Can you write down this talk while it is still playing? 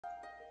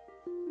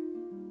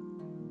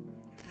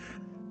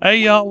Hey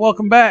y'all,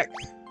 welcome back.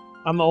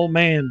 I'm the old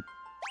man,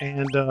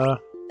 and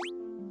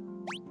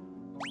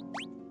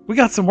we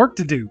got some work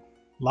to do.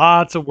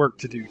 Lots of work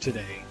to do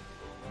today.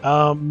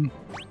 I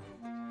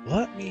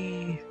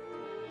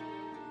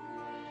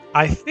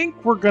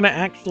think we're gonna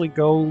actually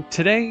go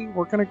today.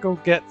 We're gonna go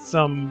get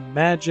some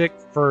magic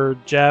for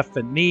Jeff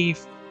and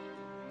Neef.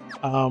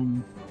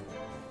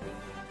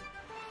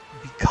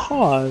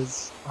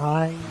 Because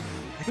I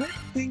don't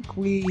think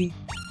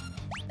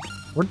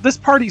this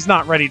party's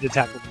not ready to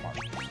tackle the market.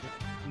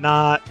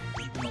 Not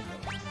even a little.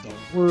 So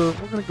we're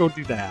gonna go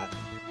do that.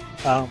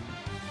 Because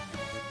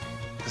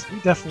we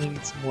definitely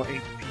need some more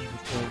AP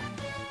before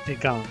we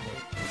take on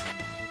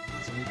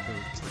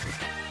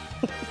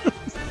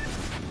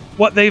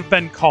what they've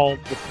been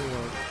called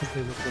before, because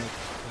they look like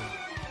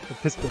the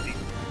pistol heat.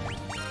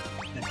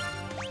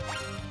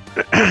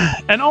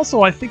 And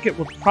also, I think it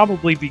would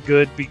probably be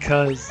good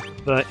because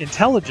the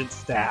intelligence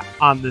stat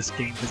on this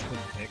game has been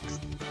fixed.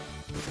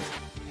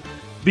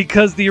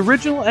 Because the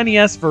original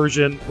NES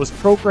version was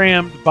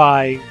programmed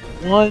by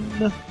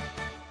one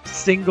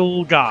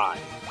single guy.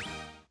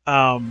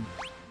 And...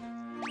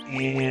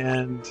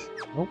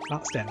 oh,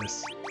 not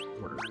status.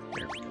 Order.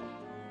 There we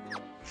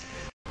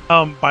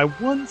go. By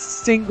one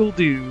single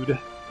dude.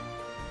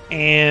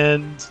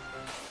 And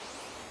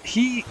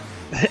he,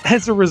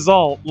 as a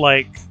result,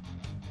 like...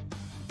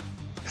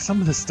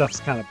 some of this stuff's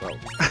kind of broke.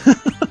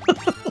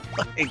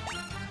 Like,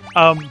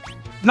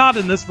 not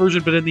in this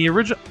version, but in the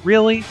original...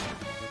 really?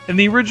 In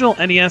the original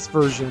NES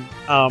version,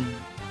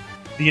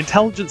 the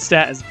intelligence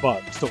stat is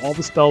bugged, so all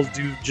the spells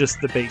do just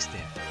the base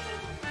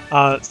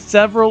damage.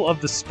 Several of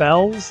the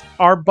spells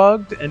are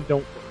bugged and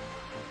don't work.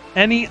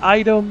 Any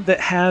item that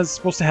has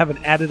supposed to have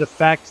an added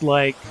effect,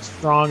 like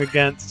strong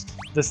against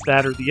this,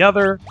 that, or the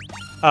other,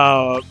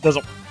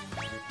 doesn't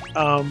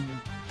work.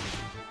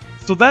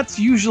 So that's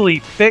usually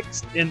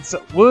fixed in...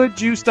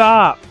 would you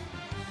stop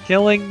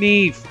killing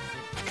Neef?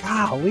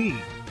 Golly.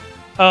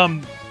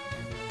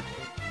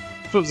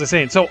 What was I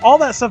saying? So all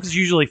that stuff is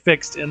usually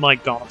fixed in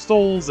like Dawn of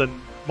Souls and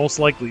most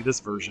likely this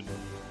version.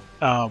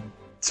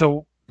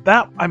 So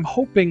that I'm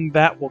hoping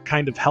that will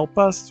kind of help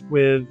us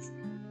with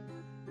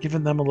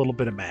giving them a little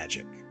bit of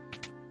magic.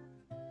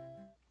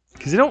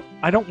 Because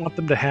I don't want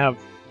them to have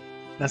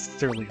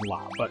necessarily a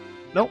lot, but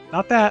nope,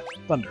 not that.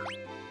 Thunder.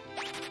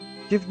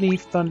 Give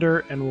Neef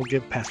thunder, and we'll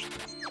give Pastor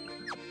thunder.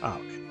 Oh,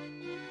 okay.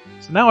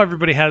 So now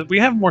we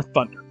have more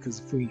thunder,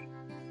 because if we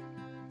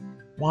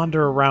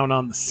wander around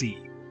on the sea,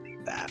 we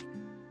need that.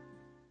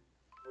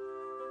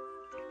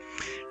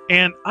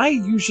 And I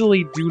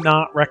usually do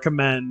not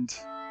recommend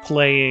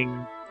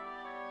playing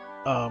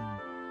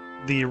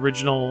the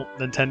original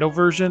Nintendo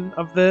version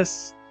of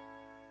this,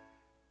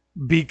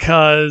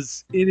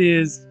 because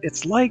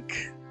it's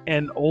like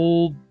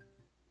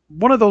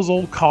one of those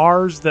old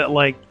cars that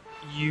like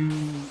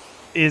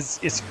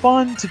it's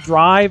fun to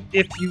drive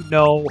if you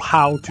know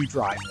how to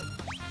drive it.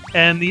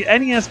 And the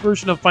NES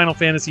version of Final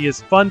Fantasy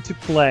is fun to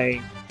play.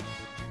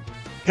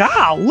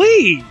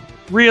 Golly!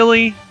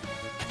 Really?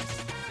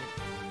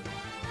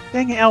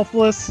 Dang it,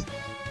 Alphalus.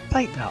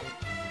 Tighten up.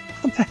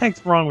 What the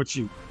heck's wrong with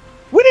you?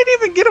 We didn't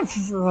even get him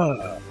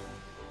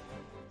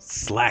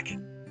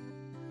slacking.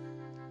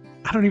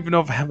 I don't even know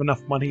if I have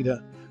enough money to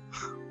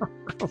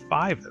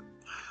revive him.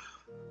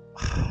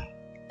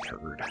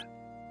 Turd.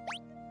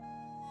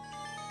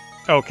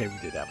 Okay, we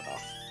did have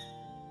enough.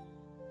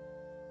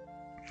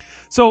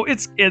 So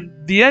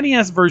the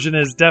NES version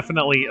is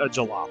definitely a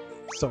jalopy.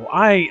 So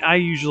I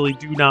usually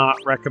do not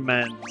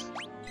recommend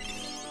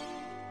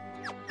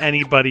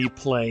anybody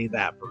play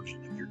that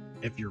version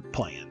if you're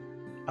playing.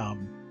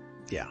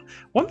 Yeah.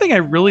 One thing I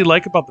really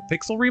like about the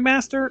Pixel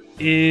remaster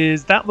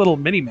is that little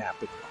mini map.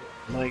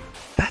 Like,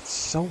 that's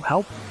so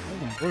helpful. Oh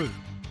my word.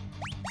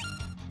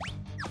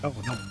 Oh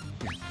no.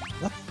 Here.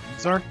 Let's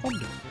use our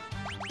thunder.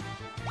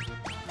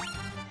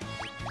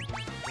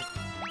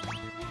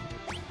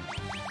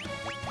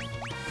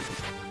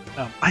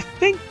 I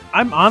think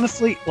I'm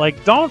honestly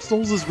like Dawn of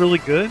Souls is really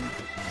good,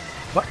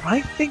 but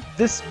I think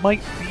this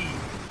might be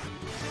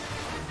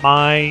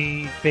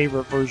my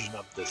favorite version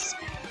of this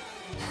game.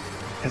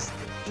 Because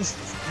this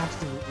is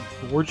absolutely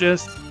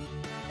gorgeous.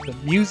 The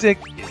music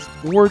is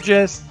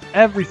gorgeous.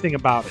 Everything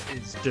about it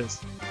is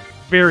just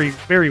very,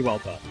 very well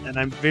done. And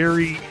I'm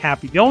very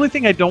happy. The only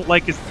thing I don't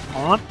like is the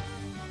font.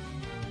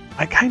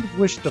 I kind of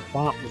wish the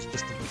font was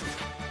just a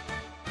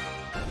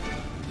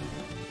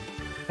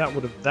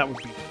little... That would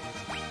be...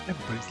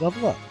 Everybody's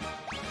level up.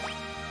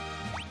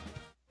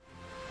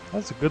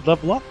 That's a good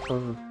level up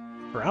for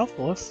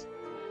Alphalus.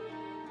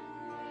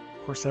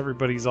 Of course,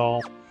 everybody's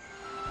all...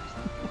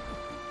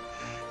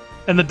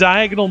 And the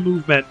diagonal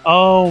movement.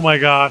 Oh my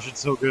gosh, it's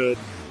so good.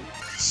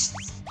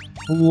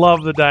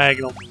 Love the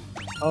diagonal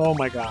movement. Oh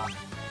my gosh.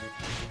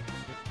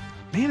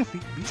 Man, if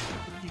these people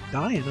keep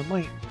dying, I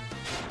might...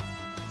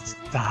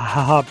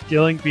 Stop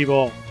killing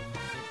people.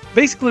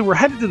 Basically, we're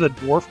headed to the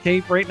dwarf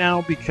cave right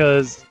now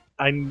because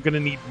I'm going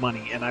to need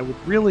money. And I would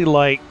really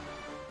like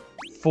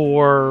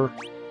for...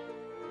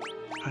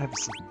 I have a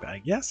sleeping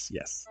bag. Yes,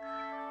 yes.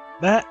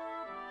 That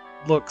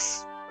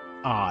looks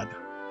odd.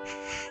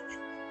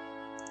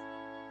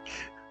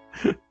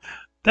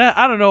 That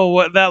I don't know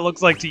what that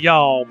looks like to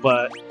y'all,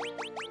 but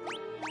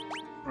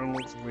it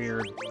looks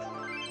weird.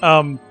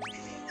 Yeah.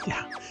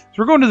 So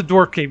we're going to the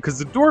dwarf cave because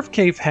the dwarf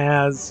cave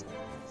has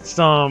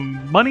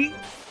some money,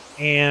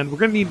 and we're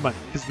gonna need money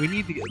because we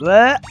need to get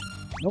that.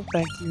 No,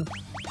 thank you.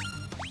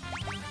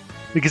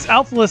 Because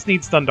Alphalus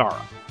needs Thundara,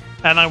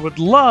 and I would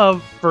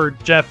love for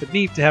Jeff and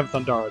Neef to have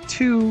Thundara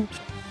too,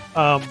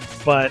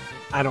 but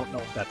I don't know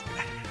if that's gonna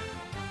happen.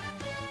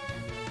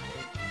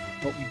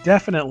 But we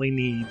definitely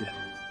need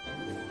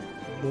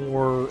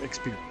more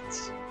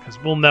experience because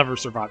we'll never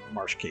survive the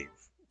Marsh Cave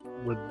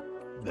with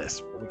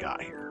this what we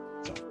got here.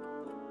 So,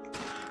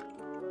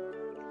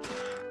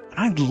 and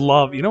I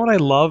love, you know what I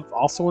love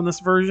also in this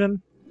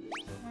version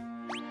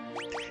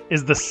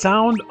is the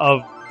sound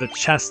of the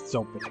chests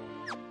opening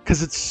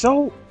because it's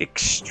so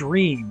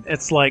extreme.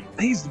 It's like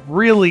he's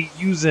really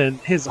using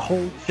his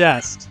whole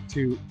chest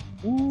to.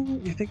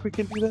 Ooh, you think we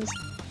can do this?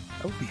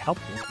 That would be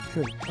helpful if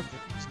we could. Okay,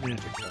 use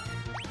magic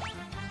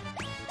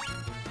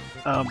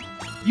though.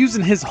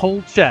 Using his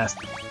whole chest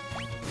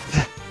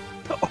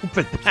to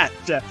open that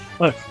chest.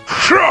 Like,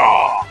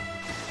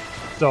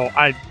 so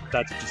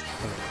that's just.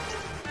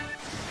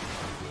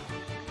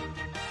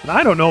 And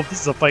I don't know if this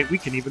is a fight we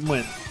can even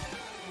win.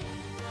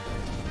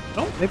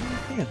 Oh, maybe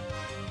we can.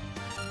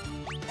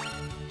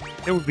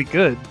 It would be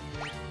good.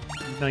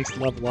 A nice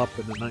level up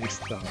and a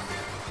nice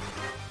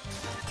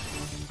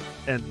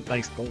and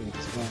nice gold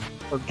as well.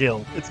 Or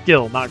Gil. It's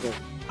Gil, not gold.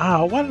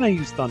 Ah, why didn't I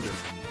use Thunder?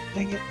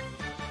 Dang it.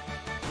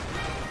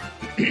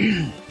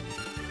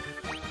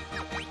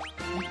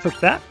 Took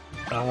that.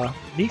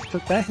 Neef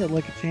took that hit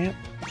like a champ.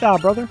 Good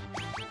job, brother.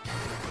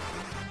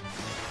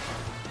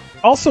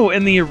 Also,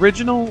 in the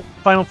original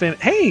Final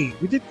Fantasy... Hey!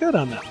 We did good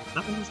on that.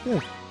 That one was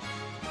good.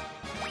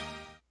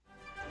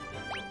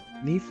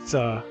 Neef's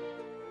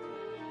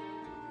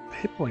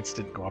hit points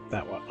didn't go up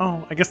that well.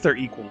 Oh, I guess they're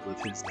equal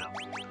with his now.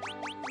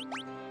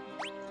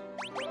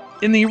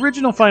 In the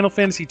original Final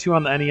Fantasy II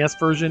on the NES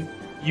version,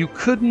 you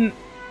couldn't...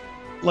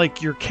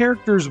 Like, your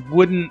characters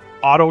wouldn't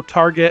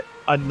auto-target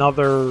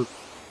another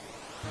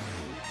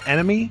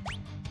enemy.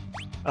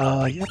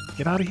 Yep,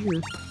 get out of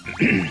here.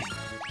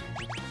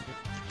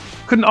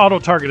 Couldn't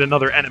auto-target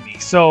another enemy.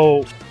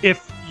 So,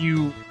 if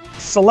you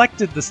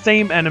selected the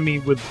same enemy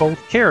with both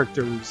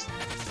characters,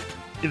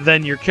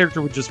 then your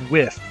character would just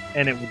whiff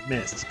and it would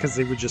miss, because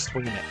they would just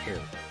swing at air.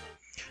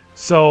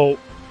 So,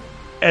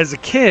 as a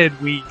kid,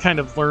 we kind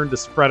of learned to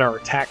spread our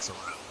attacks around.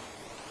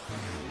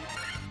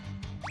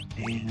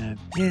 And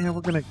yeah,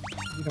 we're gonna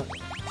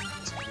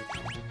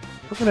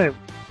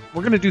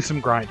do some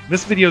grinding.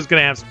 This video is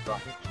gonna have some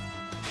grinding.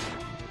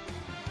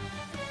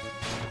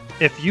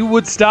 If you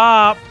would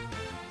stop,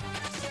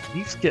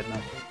 Neef's getting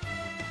a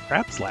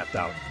crap slapped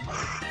out of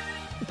him.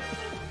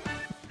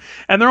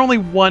 And they're only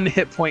one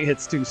hit point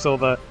hits too, so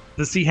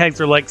the sea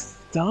hags are like,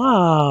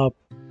 stop,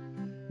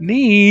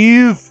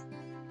 Neef,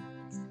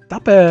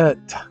 stop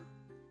it,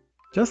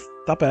 just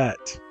stop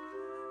it.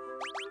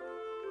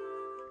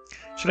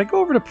 Should I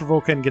go over to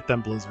Provoca and get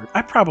them Blizzard?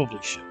 I probably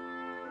should.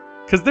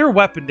 Because their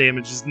weapon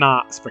damage is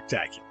not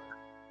spectacular.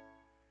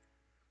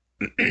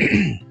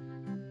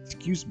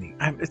 Excuse me.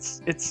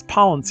 It's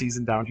pollen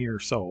season down here,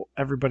 so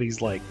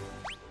everybody's like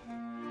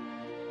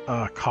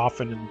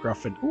coughing and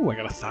gruffing. Ooh, I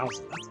got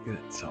 1,000. That's good.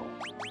 So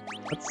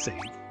let's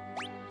save.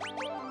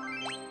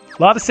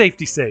 A lot of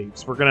safety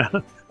saves. We're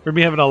gonna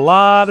be having a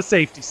lot of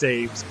safety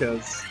saves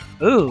because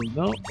oh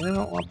no, I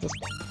don't want this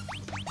one.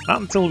 Not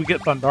until we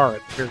get Thundara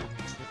at the very least.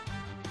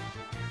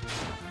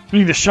 We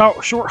need to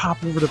short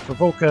hop over to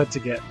Provoca to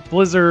get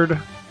Blizzard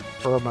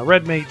for my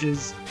red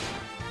mages.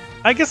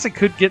 I guess I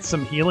could get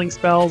some healing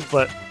spells,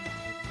 but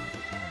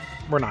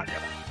we're not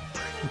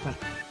gonna.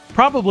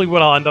 Probably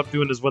what I'll end up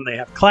doing is when they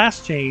have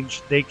class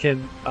change, they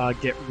can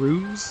get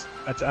Ruse.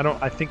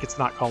 I think it's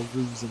not called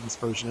Ruse in this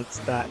version. It's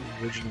that in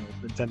the original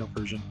Nintendo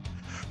version.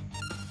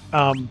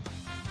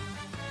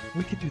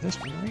 We could do this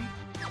one, right?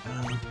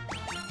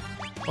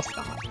 Let's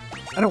not.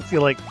 I don't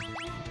feel like.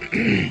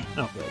 I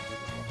don't feel like.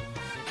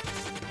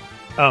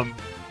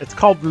 It's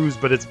called Ruse,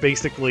 but it's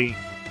basically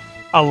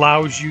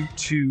allows you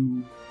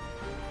to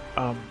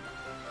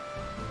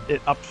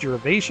it ups your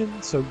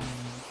evasion, so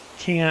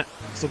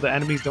the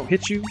enemies don't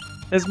hit you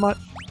as much.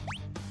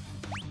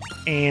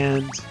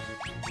 And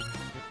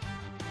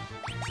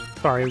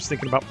sorry, I was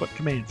thinking about putting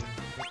commands in.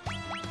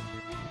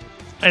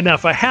 And now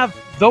if I have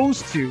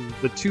those two,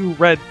 the two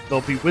red,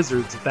 they'll be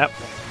wizards at that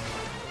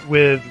point.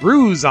 With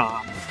Ruse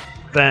on,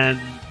 then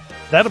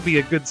that'll be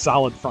a good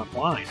solid front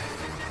line.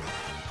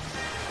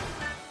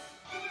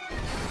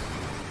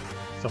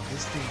 So we'll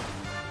see.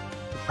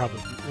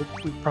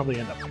 We'll probably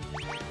end up.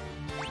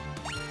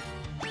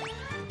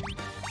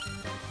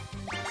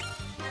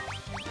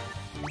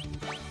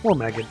 Poor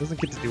Megan doesn't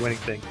get to do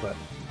anything, but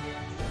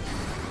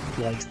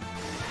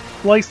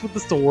slice with the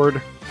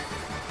sword.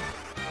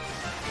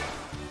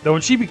 Though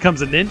when she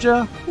becomes a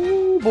ninja,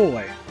 ooh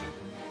boy,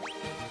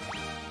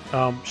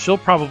 she'll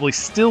probably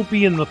still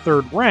be in the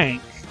 3rd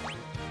rank,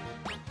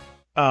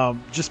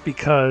 just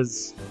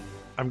because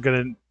I'm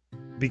gonna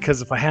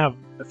Because if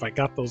I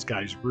got those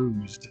guys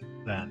rused,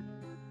 then,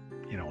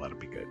 you know, that'll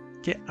be good.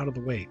 Get out of the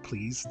way,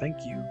 please. Thank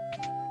you.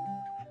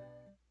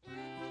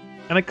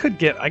 And I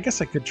guess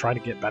I could try to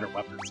get better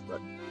weapons, but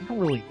I don't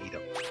really need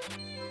them.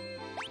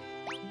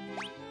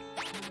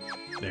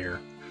 There.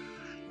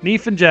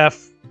 Neef and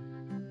Jeff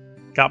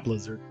got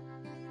Blizzard.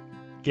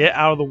 Get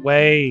out of the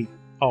way.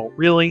 Oh,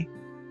 really?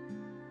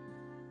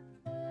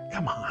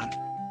 Come on.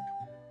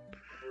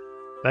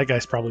 That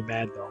guy's probably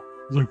mad, though.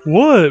 He's like,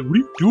 what? What are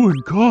you doing?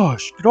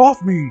 Gosh, get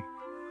off me.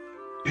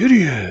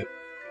 Idiot.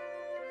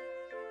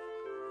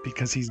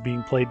 Because he's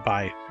being played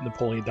by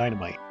Napoleon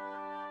Dynamite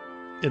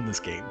in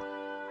this game.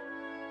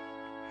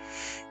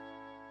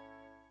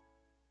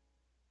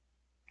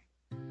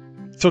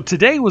 So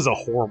today was a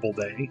horrible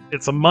day.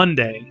 It's a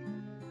Monday,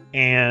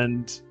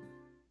 and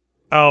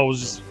it was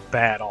just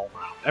bad all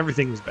around.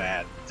 Everything was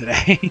bad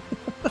today.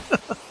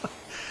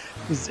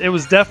 It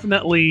was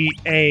definitely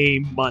a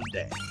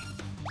Monday,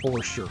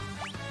 for sure.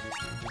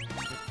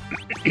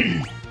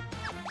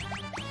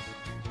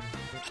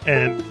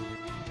 And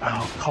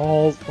phone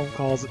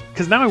calls,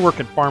 because now I work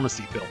in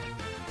pharmacy building,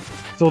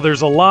 so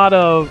there's a lot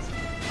of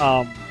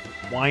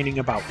whining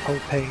about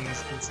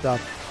co-pays and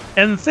stuff.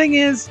 And the thing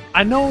is,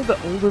 I know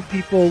that older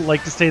people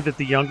like to say that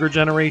the younger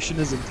generation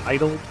is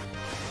entitled,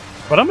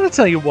 but I'm going to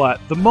tell you what,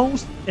 the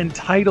most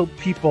entitled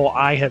people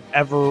I have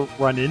ever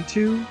run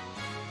into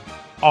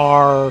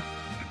are...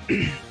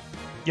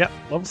 Yep,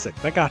 level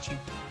 6, I got you.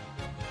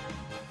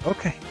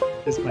 Okay,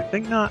 is my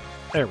thing not...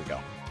 There we go.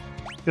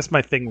 Guess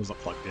my thing wasn't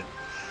plugged in.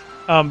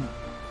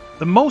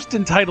 The most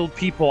entitled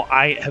people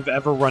I have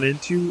ever run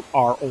into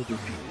are older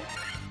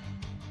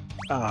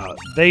people.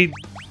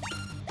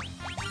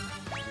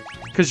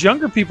 Because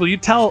younger people, you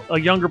tell a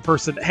younger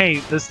person, hey,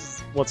 this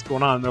is what's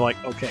going on, and they're like,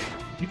 okay.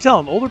 You tell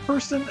an older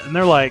person, and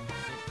they're like,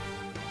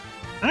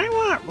 I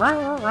want... Rah,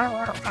 rah,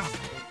 rah, rah.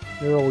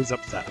 They're always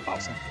upset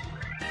about something.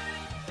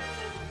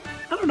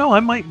 I don't know, I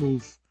might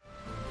move.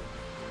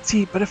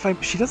 See, but if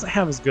she doesn't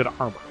have as good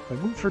armor. If I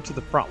move her to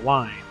the front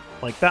line,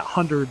 like that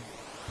 100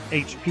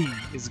 HP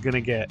is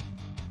gonna get...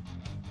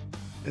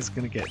 just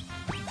go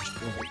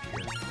right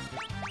here.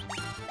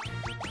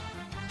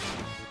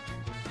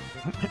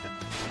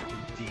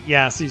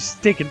 Yeah, so she's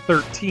taking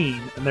 13,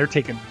 and they're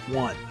taking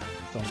 1.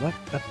 So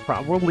that's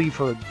probably... We'll leave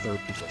her in 3rd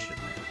position.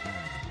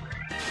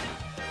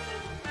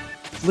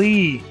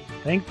 Flee!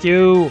 Thank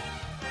you!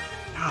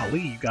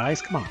 Golly, you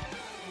guys, come on.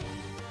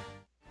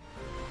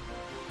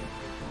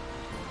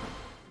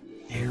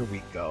 Here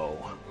we go.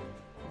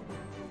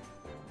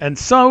 And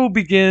so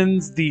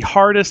begins the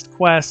hardest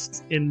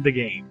quest in the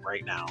game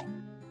right now.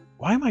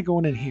 Why am I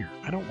going in here?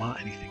 I don't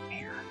want anything in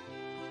here.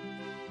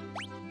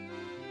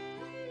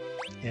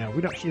 Yeah,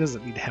 he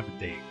doesn't need to have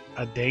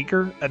a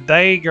dagger. A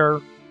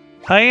dagger.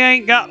 He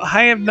ain't got to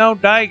have no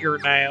dagger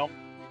now.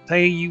 Tell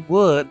you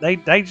what, they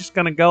just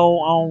gonna go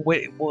on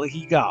with what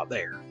he got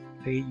there.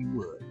 Tell you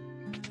what.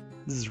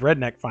 This is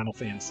Redneck Final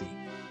Fantasy.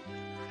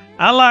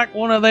 I like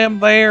one of them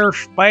there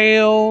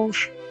spells.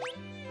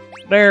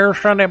 There,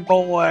 sonny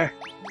boy.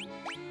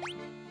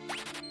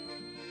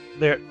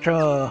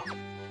 That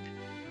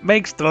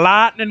makes the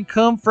lightning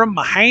come from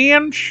my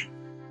hands.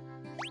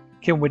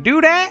 Can we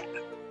do that?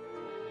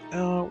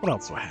 What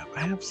else do I have? I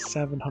have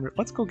 700.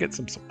 Let's go get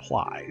some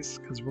supplies,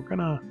 because we're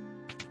gonna...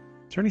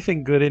 Is there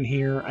anything good in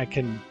here? I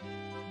can...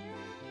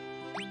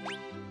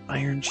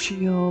 Iron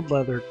shield,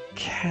 leather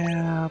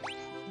cap...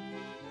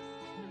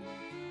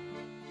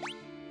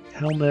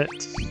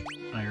 Helmet,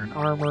 iron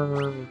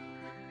armor,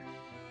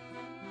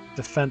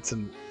 defense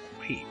and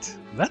weight.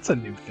 That's a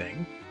new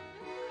thing.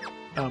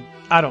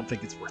 I don't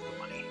think it's worth the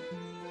money.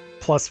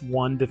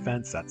 +1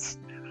 defense, that's...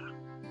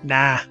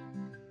 Nah.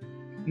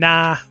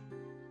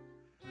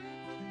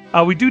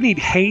 We do need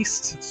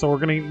haste, so we're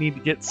going to need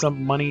to get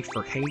some money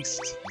for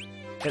haste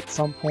at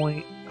some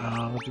point.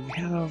 Do we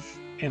have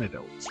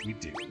antidotes? We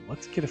do.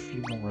 Let's get a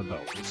few more of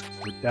those, because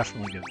we're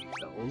definitely going to need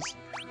those.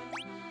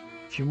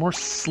 A few more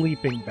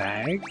sleeping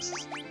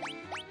bags.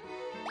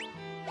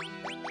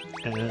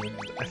 And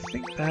I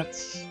think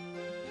that's...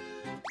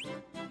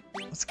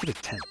 Let's get a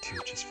tent too,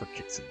 just for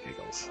kicks and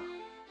giggles.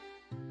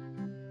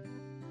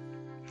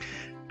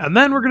 And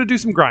then we're going to do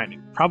some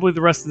grinding. Probably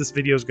the rest of this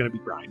video is going to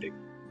be grinding.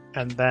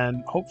 And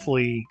then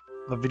hopefully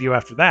the video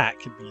after that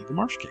can be the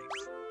Marsh Cave.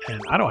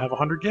 And I don't have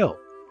 100 gil.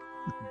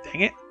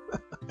 Dang it.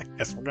 I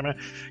guess we're going to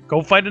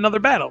go fight another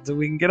battle till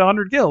we can get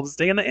 100 gil to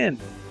stay in the end.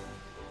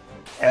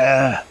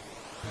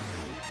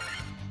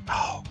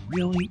 Oh,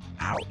 really?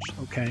 Ouch.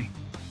 Okay.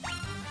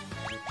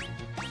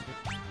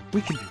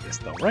 We can do this,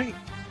 though, right?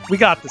 We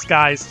got this,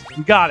 guys.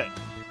 We got it.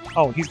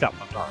 Oh, he's got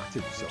Pandara,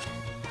 too, so...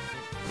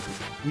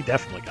 We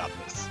definitely got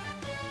this.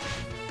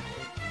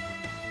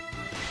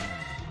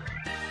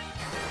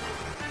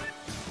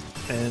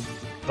 And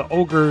the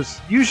ogres,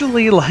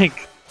 usually,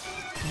 like,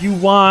 you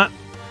want...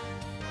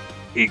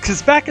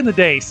 Because back in the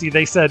day, see,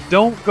 they said,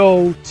 don't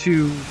go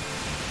to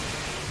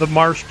the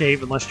Marsh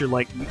Cave unless you're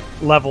like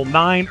level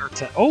 9 or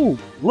 10. Oh,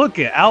 look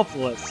at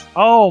Alphalus.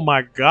 Oh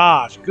my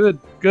gosh.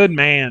 Good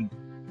man.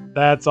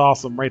 That's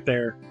awesome right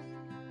there.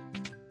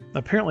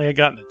 Apparently I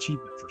got an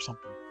achievement for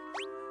something.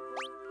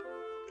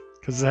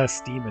 Because it has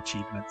Steam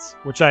achievements,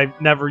 which I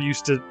never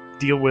used to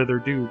deal with or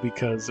do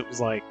because it was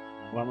like,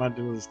 what am I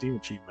doing with a Steam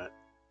achievement?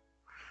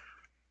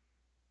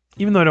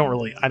 Even though I don't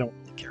really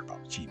care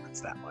about achievements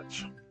that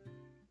much.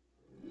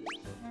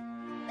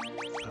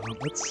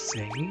 Let's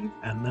save,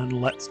 and then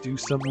let's do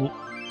some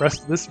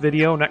rest of this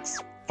video.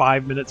 Next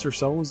 5 minutes or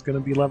so is going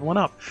to be leveling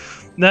up.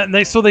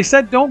 So they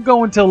said don't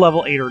go until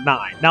level 8 or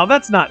 9. Now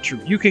that's not true.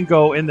 You can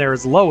go in there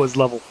as low as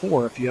level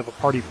 4 if you have a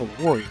party full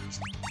of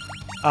warriors.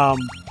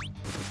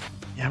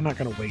 Yeah, I'm not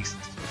going to waste...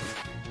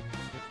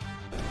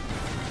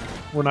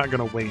 We're not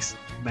going to waste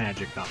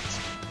magic on this.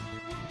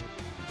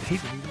 I hate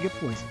when you get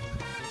poisoned.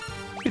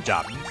 Good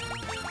job.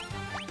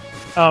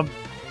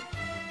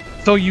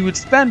 So you would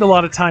spend a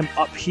lot of time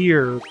up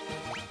here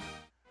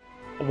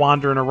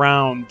wandering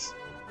around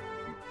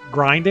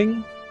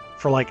grinding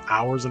for like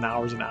hours and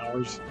hours and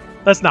hours.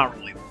 That's not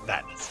really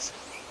that necessary.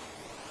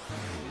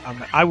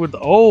 I would...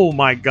 Oh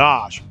my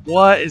gosh.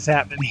 What is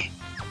happening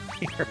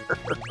here?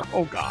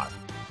 Oh god.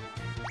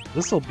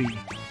 This will be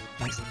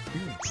nice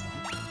experience.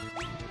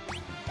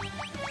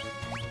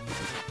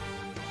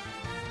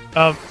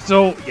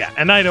 So yeah,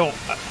 and I don't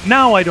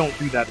now I don't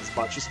do that as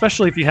much,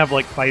 especially if you have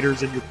like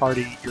fighters in your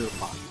party. You're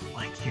fine.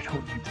 Like you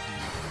don't need to do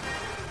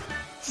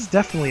that. This is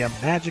definitely a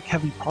magic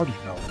heavy party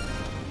though.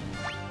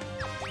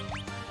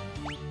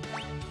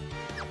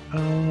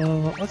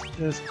 Let's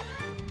just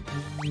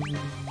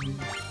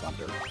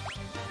thunder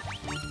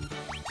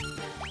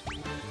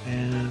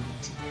and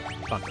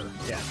thunder.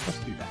 Yeah, let's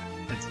do that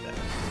instead.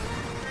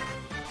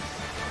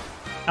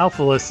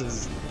 Alphalus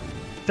is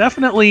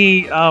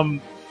definitely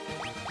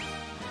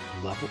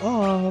level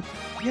up.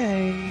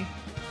 Yay!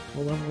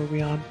 What level are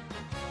we on?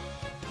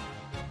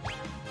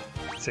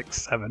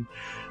 6, 7.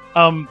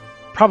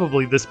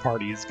 Probably this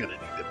party is gonna need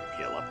to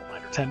be a level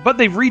 9 or 10. But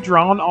they've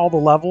redrawn all the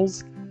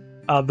levels.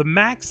 The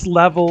max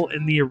level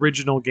in the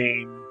original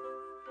game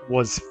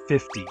was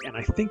 50, and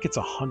I think it's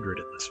 100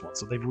 in this one.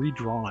 So they've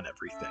redrawn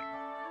everything.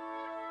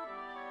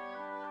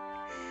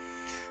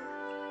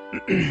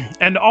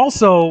 And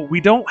also,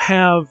 we don't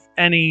have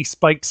any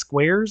spiked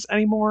squares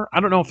anymore. I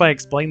don't know if I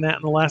explained that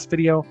in the last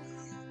video.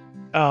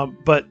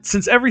 But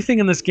since everything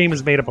in this game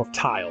is made up of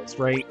tiles,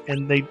 right?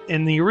 And they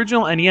in the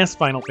original NES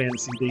Final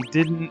Fantasy, they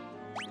didn't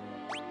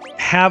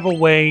have a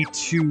way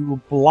to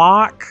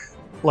block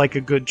like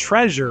a good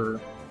treasure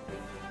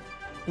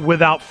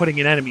without putting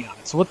an enemy on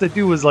it. So what they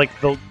do is like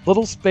the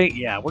little space...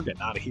 Yeah, we're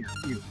getting out of here.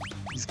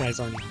 These guys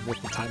aren't even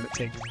worth the time it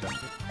takes to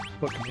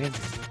put commands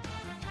in.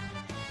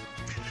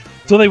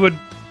 So they would...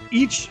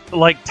 Each,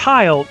 like,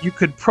 tile, you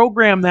could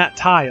program that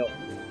tile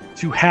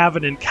to have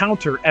an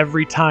encounter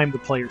every time the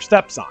player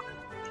steps on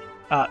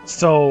it.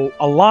 So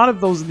a lot of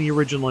those in the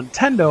original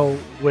Nintendo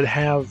would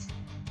have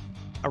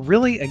a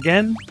really,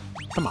 again,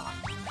 come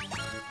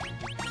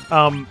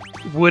on,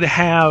 would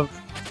have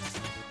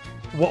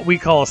what we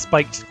call a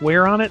spiked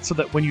square on it, so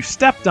that when you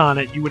stepped on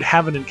it, you would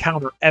have an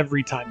encounter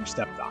every time you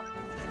stepped on it.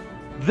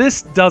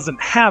 This doesn't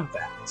have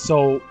that,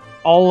 so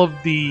all of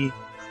the...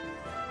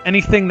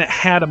 Anything that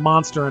had a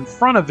monster in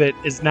front of it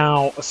is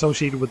now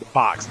associated with the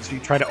box. And so you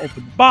try to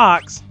open the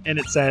box, and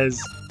it says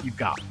you've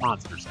got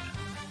monsters in it.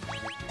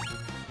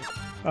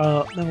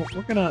 No,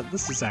 we're gonna...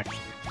 This is actually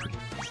pretty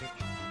easy.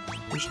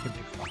 We're just gonna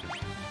do fun.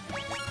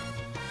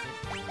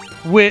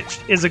 Which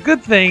is a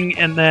good thing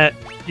in that,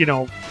 you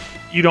know,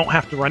 you don't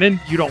have to run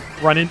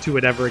into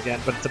it ever again.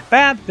 But it's a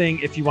bad thing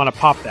if you want to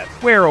pop that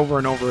square over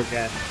and over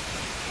again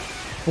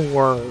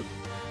for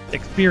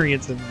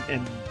experience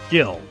and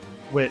gil.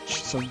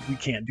 So we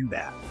can't do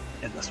that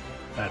in this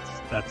one.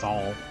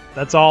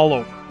 That's all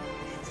over.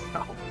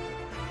 So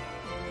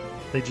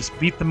they just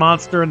beat the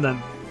monster and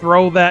then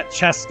throw that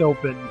chest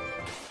open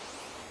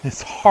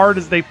as hard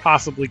as they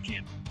possibly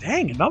can.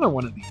 Dang, another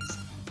one of these.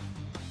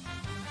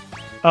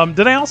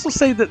 Did I also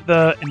say that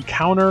the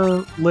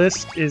encounter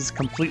list is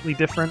completely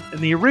different?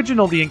 In the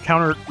original, the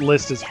encounter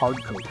list is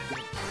hard-coded.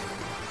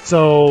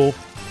 So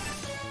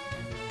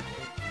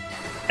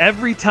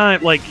every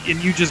time, like,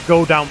 and you just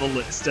go down the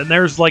list, and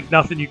there's, like,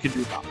 nothing you can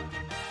do about it.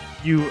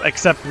 You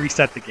except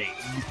reset the game.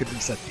 You could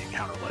reset the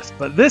encounter list.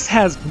 But this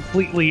has a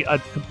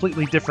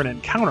completely different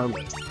encounter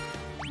list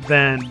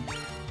than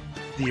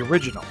the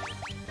original.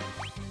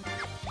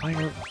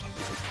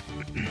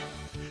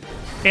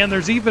 And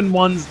there's even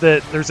ones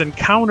there's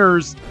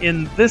encounters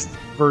in this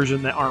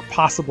version that aren't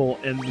possible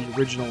in the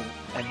original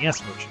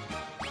NES version.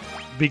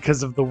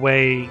 Because of the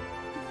way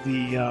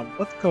the,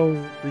 let's go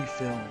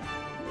refill.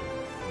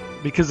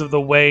 Because of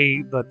the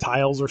way the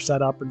tiles are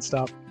set up and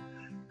stuff.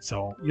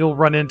 So you'll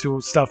run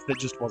into stuff that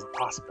just wasn't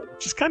possible,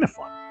 which is kind of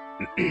fun.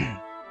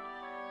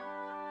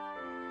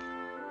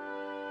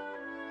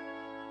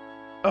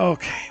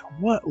 Okay,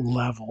 what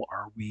level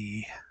are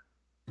we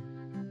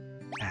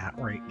at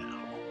right now?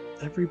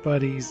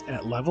 Everybody's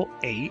at level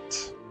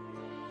 8.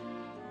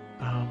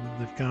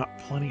 They've got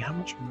plenty. How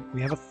much?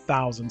 We have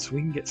 1,000, so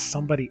we can get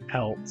somebody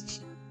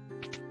else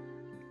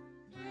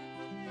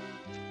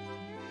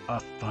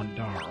a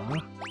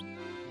Thundara.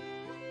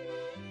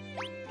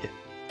 Yeah,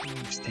 I'm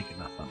just taking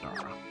a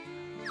Thundara.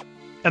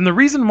 And the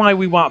reason why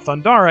we want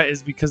Thundara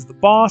is because the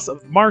boss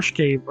of the Marsh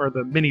Cave, or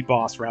the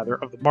mini-boss, rather,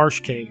 of the Marsh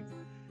Cave,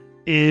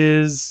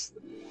 is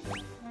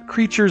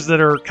creatures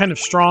that are kind of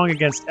strong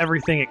against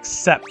everything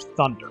except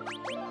thunder.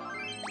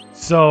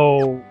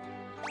 So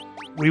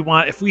we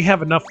want, if we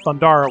have enough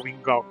Thundara, we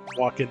can go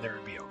walk in there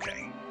and be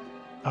okay.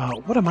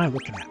 What am I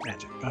looking at?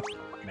 Magic. That's what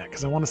I'm looking at,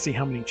 because I want to see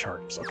how many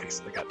charges. Okay,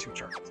 so they got 2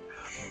 charges.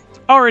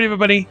 Alright,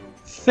 everybody.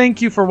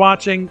 Thank you for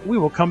watching. We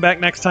will come back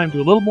next time,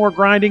 do a little more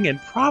grinding, and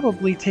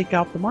probably take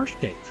out the Marsh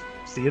Cave.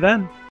 See you then.